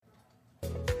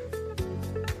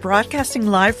Broadcasting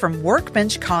live from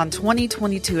WORKBENCHcon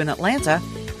 2022 in Atlanta,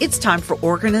 it's time for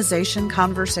Organization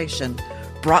Conversation,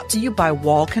 brought to you by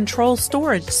Wall Control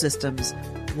Storage Systems.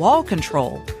 Wall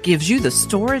Control gives you the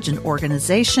storage and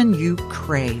organization you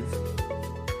crave.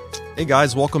 Hey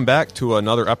guys, welcome back to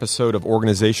another episode of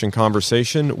Organization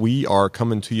Conversation. We are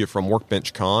coming to you from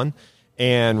WORKBENCHcon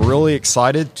and really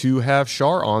excited to have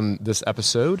Char on this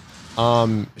episode.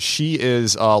 She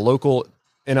is local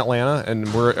in Atlanta,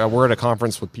 and we're at a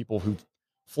conference with people who've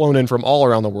flown in from all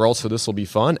around the world, so this will be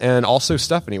fun. And also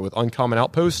Stephanie with Uncommon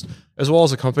Outpost, as well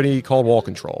as a company called Wall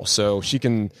Control. So she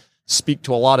can speak to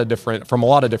from a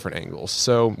lot of different angles.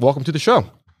 So welcome to the show.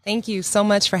 Thank you so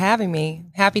much for having me.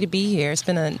 Happy to be here. It's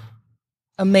been an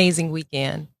amazing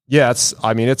weekend. Yeah,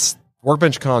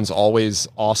 WORKBENCHcon's always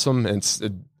awesome. It's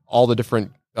all the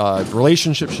different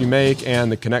relationships you make and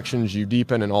the connections you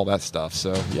deepen and all that stuff.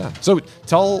 So yeah. So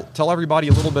tell everybody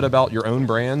a little bit about your own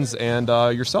brands and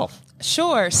yourself.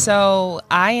 Sure. So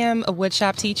I am a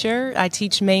woodshop teacher. I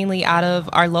teach mainly out of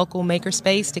our local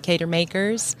makerspace, Decatur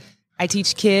Makers. I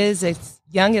teach kids as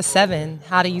young as 7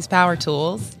 how to use power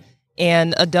tools,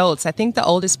 and adults. I think the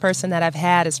oldest person that I've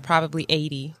had is probably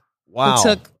 80. Wow. Who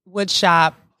took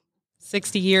woodshop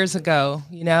 60 years ago,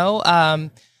 you know?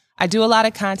 I do a lot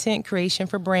of content creation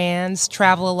for brands,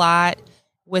 travel a lot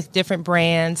with different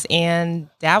brands, and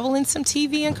dabble in some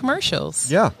TV and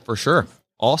commercials. Yeah, for sure.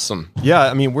 Awesome. Yeah,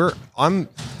 I mean, I'm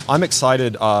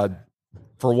excited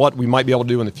for what we might be able to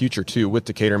do in the future too with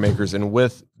Decatur Makers and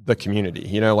with the community.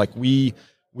 You know, like we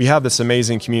have this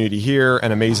amazing community here,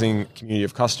 an amazing community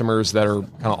of customers that are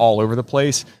kind of all over the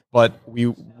place, but we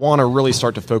want to really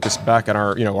start to focus back on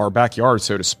our backyard,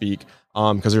 so to speak.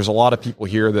 Because there's a lot of people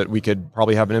here that we could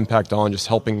probably have an impact on, just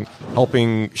helping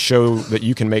show that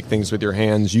you can make things with your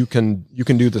hands. You can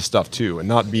do this stuff too, and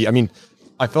not be. I mean,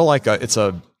 I feel like it's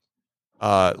a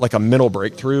middle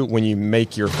breakthrough when you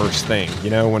make your first thing.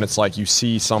 You know, when it's like you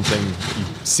see something, you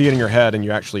see it in your head, and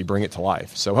you actually bring it to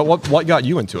life. So, what got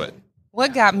you into it?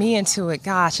 What got me into it?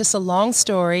 Gosh, it's a long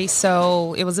story.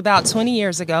 So it was about 20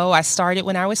 years ago. I started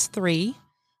when I was 3.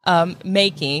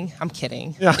 Making. I'm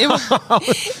kidding. Yeah.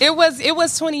 It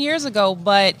was 20 years ago,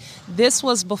 but this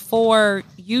was before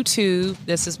YouTube.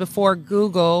 This is before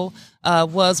Google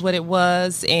was what it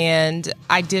was, and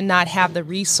I did not have the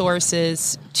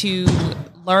resources to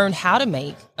learn how to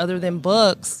make other than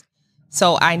books.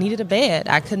 So I needed a bed.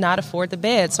 I could not afford the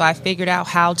bed, so I figured out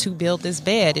how to build this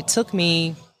bed. It took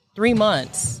me 3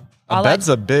 months. That's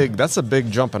a big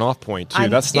jumping off point too.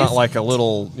 That's not like a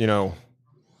little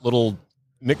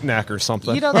knick-knack or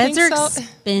something. You don't Beds think are so?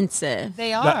 Expensive.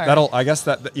 They are. I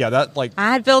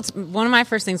had built, one of my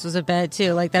first things was a bed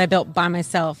too, like that I built by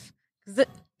myself. Do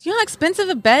you know how expensive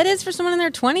a bed is for someone in their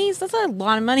 20s? That's a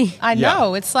lot of money. I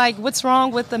know. It's like, what's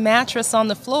wrong with the mattress on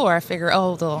the floor? I figure,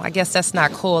 I guess that's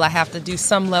not cool. I have to do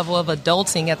some level of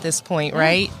adulting at this point,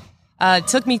 right? It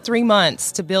took me 3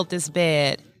 months to build this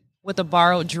bed with a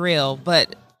borrowed drill.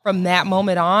 But from that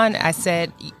moment on, I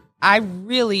said, I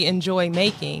really enjoy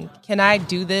making. Can I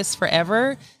do this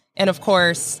forever? And of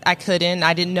course, I couldn't.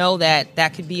 I didn't know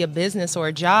that could be a business or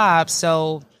a job.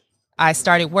 So I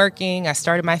started working. I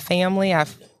started my family. I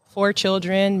have 4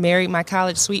 children, married my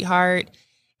college sweetheart,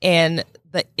 and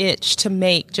the itch to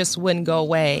make just wouldn't go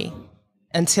away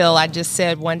until I just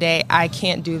said one day, I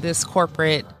can't do this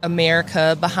corporate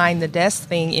America behind the desk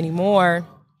thing anymore.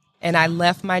 And I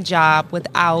left my job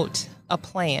without a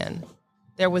plan.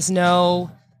 There was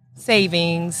no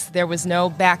savings. There was no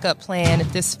backup plan.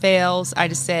 If this fails, I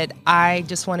just said, I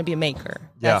just want to be a maker.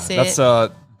 That's it.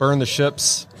 That's burn the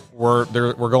ships. We're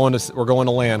going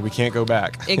to land. We can't go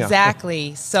back. Exactly.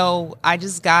 Yeah. So I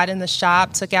just got in the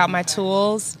shop, took out my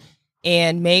tools,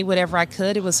 and made whatever I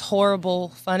could. It was horrible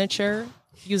furniture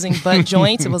using butt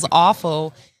joints. It was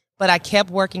awful, but I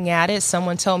kept working at it.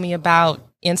 Someone told me about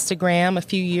Instagram a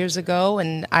few years ago,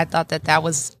 and I thought that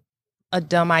was a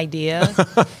dumb idea.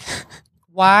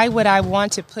 Why would I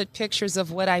want to put pictures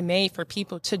of what I made for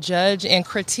people to judge and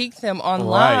critique them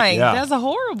online? Right, yeah. That's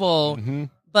horrible. Mm-hmm.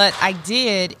 But I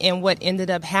did, and what ended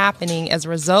up happening as a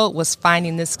result was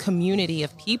finding this community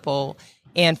of people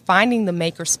and finding the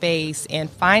makerspace and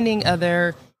finding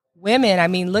other women. I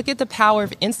mean, look at the power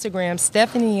of Instagram.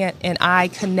 Stephanie and I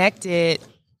connected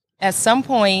at some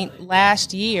point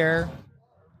last year,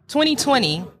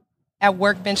 2020, at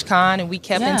WORKBENCHcon, and we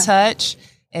kept in touch.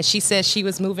 And she said she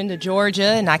was moving to Georgia,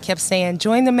 and I kept saying,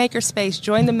 join the makerspace,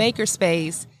 join the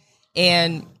makerspace.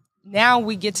 And now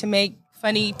we get to make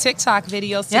funny TikTok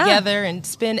videos together and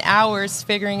spend hours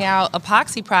figuring out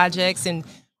epoxy projects. And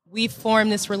we've formed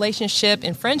this relationship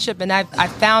and friendship. And I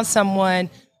found someone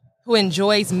who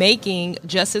enjoys making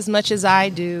just as much as I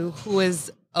do, who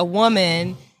is a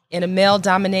woman in a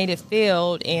male-dominated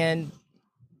field, and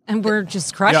we're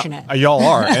just crushing it. Y'all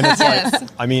are. And it's like,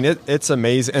 I mean, it's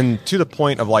amazing. And to the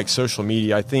point of like social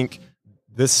media, I think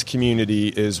this community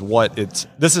is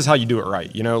this is how you do it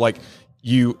right. You know, like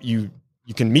you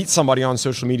can meet somebody on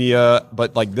social media,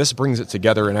 but like this brings it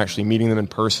together and actually meeting them in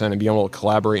person and being able to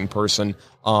collaborate in person.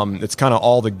 It's kind of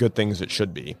all the good things it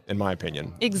should be, in my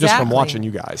opinion. Exactly. Just from watching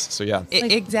you guys. So yeah.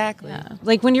 Exactly. Yeah.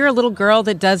 Like when you're a little girl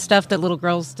that does stuff that little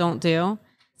girls don't do,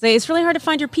 it's really hard to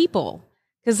find your people.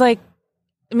 Because like,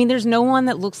 I mean, there's no one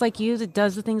that looks like you that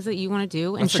does the things that you want to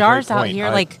do. And Char's out here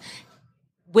like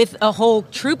with a whole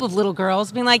troop of little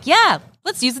girls being like, yeah,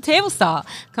 let's use a table saw.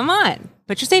 Come on,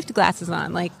 put your safety glasses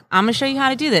on. Like, I'm going to show you how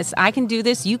to do this. I can do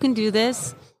this. You can do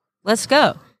this. Let's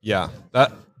go. Yeah,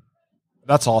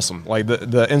 that's awesome. Like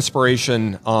the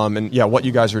inspiration and yeah, what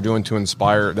you guys are doing to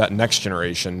inspire that next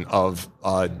generation of,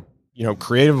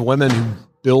 creative women who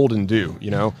build and do,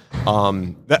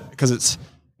 that because it's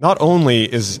not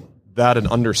only is that an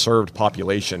underserved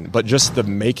population, but just the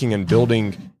making and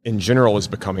building in general is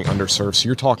becoming underserved. So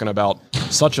you're talking about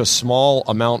such a small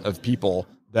amount of people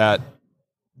that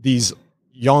these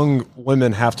young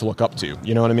women have to look up to.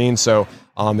 You know what I mean? So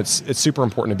it's super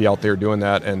important to be out there doing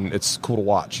that, and it's cool to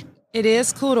watch. It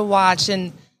is cool to watch,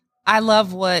 and I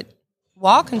love what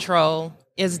Wall Control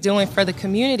is doing for the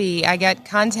community. I got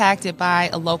contacted by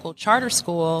a local charter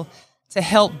school to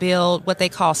help build what they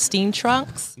call steam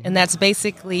trunks, and that's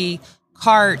basically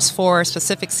carts for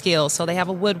specific skills. So they have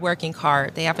a woodworking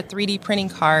cart, they have a 3D printing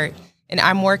cart, and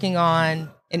I'm working on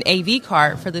an AV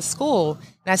cart for the school.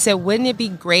 And I said, wouldn't it be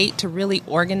great to really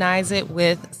organize it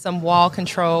with some wall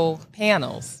control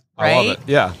panels, right? I love it,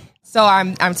 yeah. So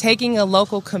I'm taking a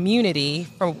local community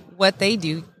from what they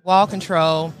do, wall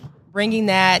control, bringing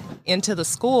that into the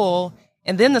school,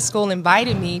 and then the school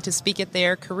invited me to speak at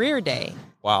their career day.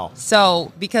 Wow.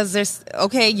 So because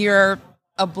you're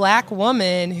a Black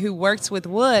woman who works with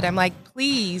wood, I'm like,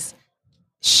 please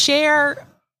share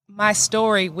my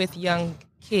story with young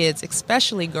kids,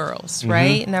 especially girls,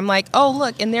 right? And I'm like, oh,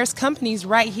 look, and there's companies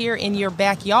right here in your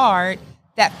backyard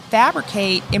that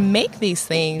fabricate and make these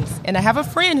things. And I have a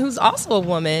friend who's also a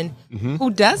woman who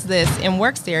does this and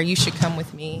works there. You should come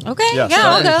with me. Okay,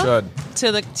 I'll go.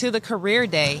 To the career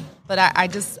day. But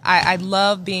I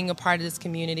love being a part of this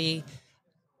community.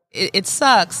 It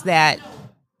sucks that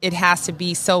it has to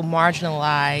be so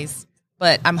marginalized,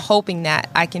 but I'm hoping that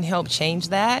I can help change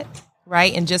that,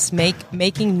 right? And just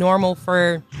making normal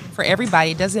for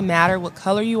everybody. It doesn't matter what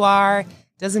color you are,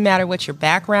 doesn't matter what your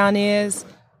background is,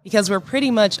 because we're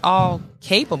pretty much all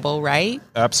capable, right?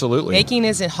 Absolutely. Making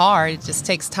isn't hard. It just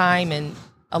takes time and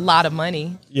a lot of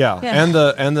money. Yeah. And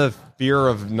the fear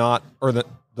of not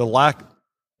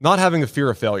having a fear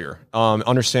of failure.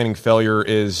 Understanding failure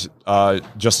is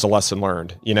just a lesson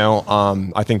learned.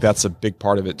 I think that's a big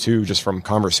part of it too, just from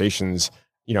conversations,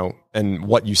 and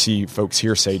what you see folks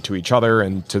here say to each other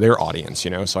and to their audience.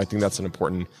 So I think that's an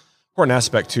important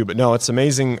aspect too. But no, it's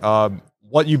amazing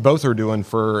what you both are doing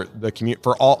for the community.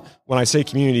 For all, when I say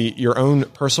community, your own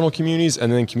personal communities, and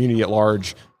then community at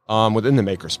large within the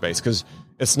makerspace, because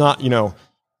it's not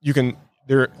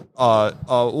they're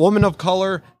a woman of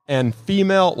color and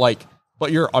female,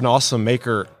 but you're an awesome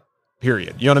maker,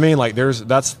 period. You know what I mean? Like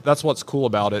that's what's cool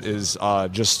about it, is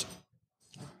just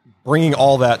bringing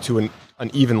all that to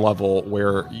an even level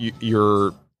where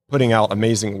you're putting out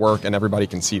amazing work and everybody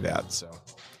can see that. So,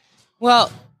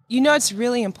 well, it's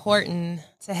really important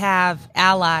to have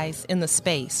allies in the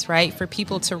space, right? For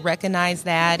people to recognize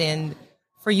that, and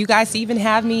for you guys to even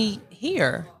have me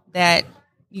here, that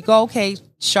you go, okay,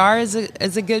 Char is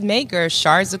a good maker.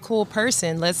 Char is a cool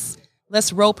person. Let's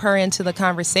rope her into the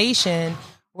conversation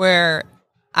where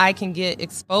I can get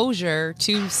exposure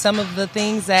to some of the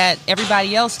things that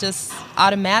everybody else just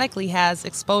automatically has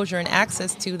exposure and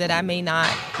access to that I may not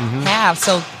have.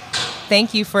 So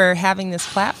thank you for having this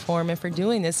platform and for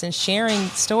doing this and sharing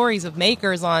stories of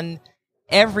makers on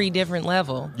every different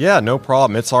level. Yeah, no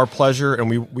problem. It's our pleasure, and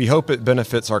we hope it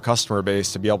benefits our customer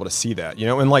base to be able to see that.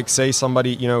 And say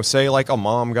somebody, say like a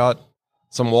mom got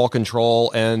some wall control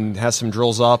and has some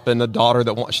drills up, and a daughter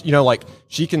that wants,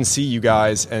 she can see you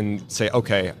guys and say,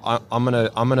 okay, I'm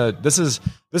gonna this is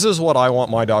what I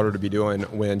want my daughter to be doing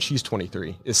when she's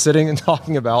 23, is sitting and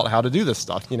talking about how to do this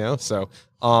stuff. So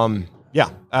yeah,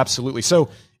 absolutely. So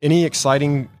any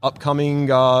exciting upcoming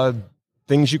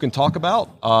things you can talk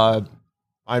about?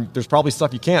 There's probably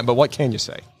stuff you can't, but what can you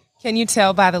say? Can you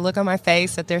tell by the look on my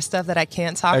face that there's stuff that I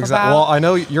can't talk about? Well, I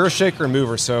know you're a shaker and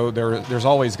mover, so there's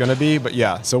always going to be. But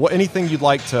yeah, so anything you'd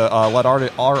like to let our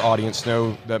audience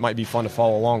know that might be fun to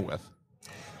follow along with?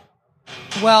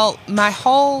 Well, my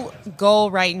whole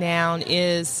goal right now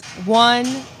is, one,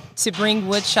 to bring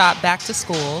woodshop back to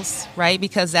schools, right?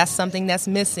 Because that's something that's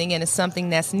missing and it's something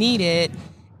that's needed.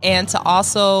 And to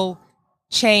also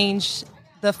change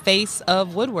the face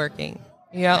of woodworking.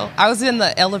 You know, I was in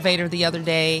the elevator the other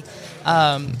day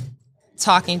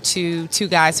talking to two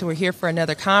guys who were here for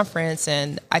another conference,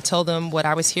 and I told them what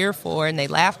I was here for, and they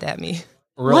laughed at me.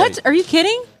 Really? What? Are you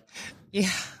kidding? Yeah.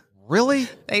 Really?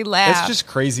 They laughed. It's just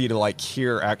crazy to like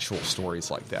hear actual stories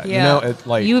like that. Yeah. You know, it,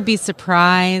 like You would be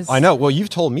surprised. I know. Well, you've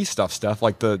told me stuff, Steph,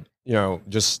 like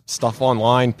just stuff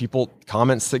online,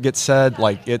 comments that get said.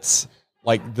 Like it's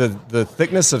like the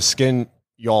thickness of skin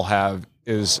y'all have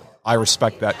is, I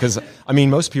respect that, because I mean,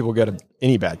 most people get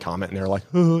any bad comment and they're like,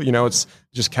 it's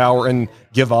just cower and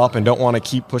give up and don't want to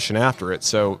keep pushing after it.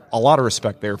 So a lot of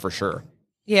respect there for sure.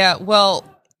 Yeah. Well,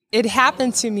 it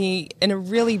happened to me in a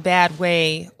really bad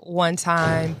way one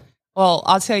time. Well,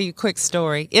 I'll tell you a quick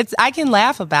story. I can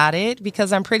laugh about it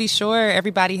because I'm pretty sure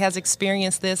everybody has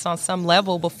experienced this on some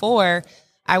level before.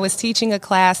 I was teaching a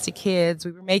class to kids.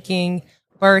 We were making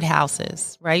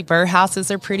birdhouses, right?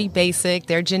 Birdhouses are pretty basic.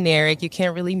 They're generic. You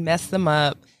can't really mess them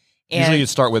up. And usually you'd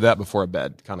start with that before a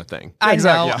bed kind of thing. I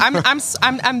know. Yeah.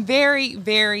 I'm very,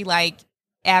 very like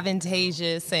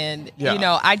advantageous, and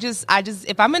I just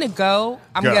if I'm gonna go,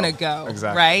 I'm gonna go.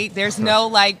 Exactly. Right? There's no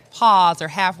like pause or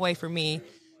halfway for me.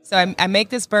 So I make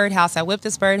this birdhouse. I whip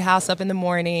this birdhouse up in the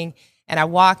morning, and I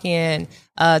walk in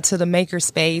to the maker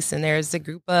space, and there's a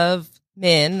group of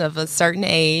men of a certain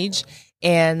age,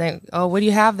 and they, what do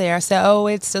you have there? I said,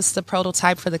 it's just the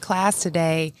prototype for the class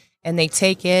today. And they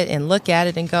take it and look at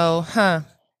it and go,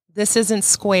 this isn't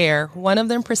square. One of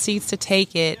them proceeds to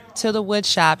take it to the wood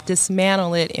shop,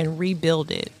 dismantle it, and rebuild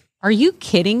it. Are you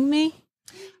kidding me?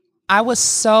 I was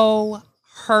so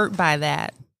hurt by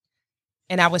that.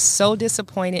 And I was so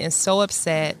disappointed and so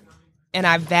upset. And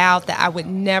I vowed that I would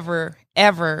never,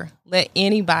 ever let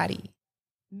anybody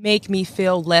make me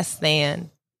feel less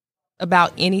than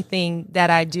about anything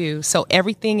that I do. So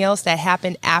everything else that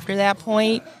happened after that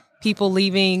point, people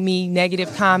leaving me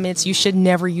negative comments, you should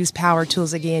never use power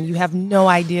tools again. You have no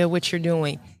idea what you're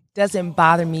doing. Doesn't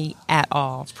bother me at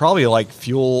all. It's probably like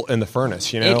fuel in the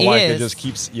furnace, It It is. just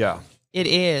keeps, It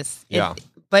is. Yeah.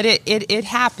 But it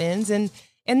happens, and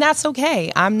that's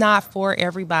okay. I'm not for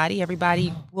everybody.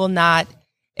 Everybody will not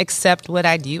accept what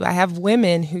I do. I have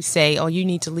women who say, you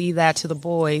need to leave that to the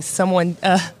boys. Someone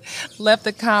left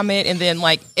a comment, and then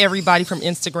like everybody from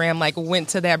Instagram like went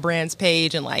to that brand's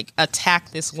page and like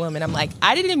attacked this woman. I'm like,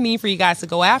 I didn't mean for you guys to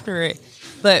go after it,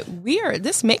 but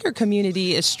this maker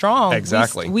community is strong.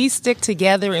 Exactly. We stick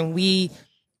together and we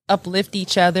uplift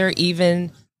each other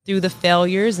even through the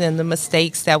failures and the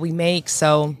mistakes that we make.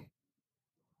 So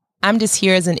I'm just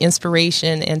here as an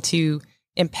inspiration and to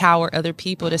empower other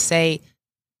people to say,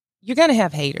 you're going to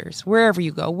have haters wherever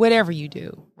you go, whatever you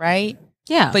do, right?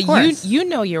 Yeah, but you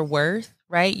know your worth,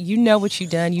 right? You know what you've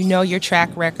done. You know your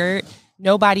track record.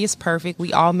 Nobody is perfect.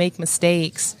 We all make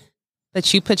mistakes,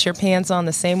 but you put your pants on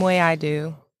the same way I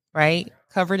do, right?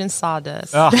 Covered in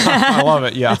sawdust. Oh, I love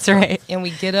it. Yeah, that's right. And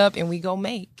we get up and we go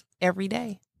make every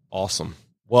day. Awesome.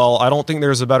 Well, I don't think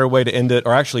there's a better way to end it,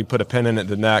 or actually put a pin in it,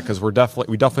 than that, because we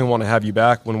definitely want to have you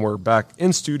back when we're back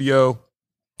in studio.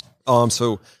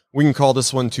 So we can call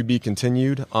this one to be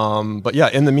continued. But yeah,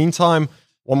 in the meantime,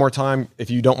 one more time, if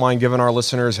you don't mind giving our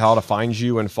listeners how to find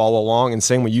you and follow along, and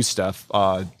same with you, Steph.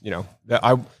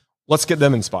 Let's get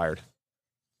them inspired.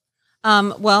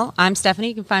 Well, I'm Stephanie.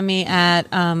 You can find me at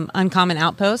Uncommon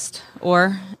Outpost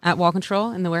or at Wall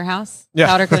Control in the warehouse. Yeah.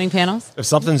 Powder coating panels. If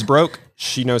something's broke,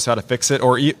 she knows how to fix it.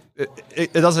 Or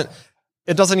it doesn't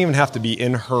even have to be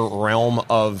in her realm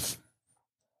of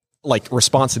like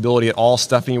responsibility at all.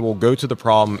 Stephanie will go to the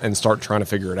problem and start trying to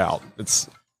figure it out. It's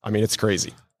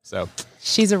crazy. So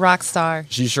she's a rock star.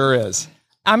 She sure is.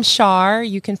 I'm Char.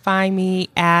 You can find me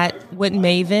at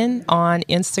Woodenmaven on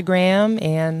Instagram,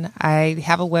 and I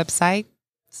have a website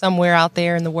somewhere out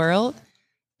there in the world,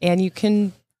 and you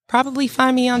can probably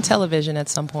find me on television at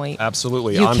some point.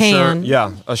 Absolutely. I'm sure.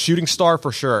 Yeah. A shooting star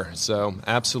for sure. So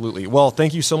absolutely. Well,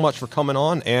 thank you so much for coming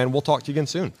on, and we'll talk to you again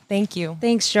soon. Thank you.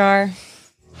 Thanks, Char.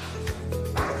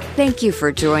 Thank you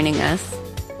for joining us.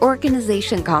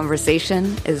 Organization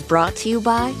Conversation is brought to you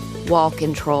by Wall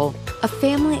Control, a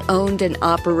family-owned and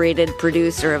operated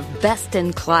producer of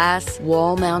best-in-class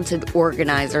wall-mounted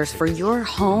organizers for your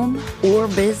home or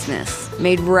business,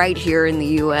 made right here in the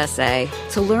USA.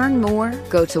 To learn more,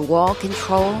 go to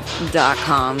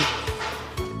wallcontrol.com.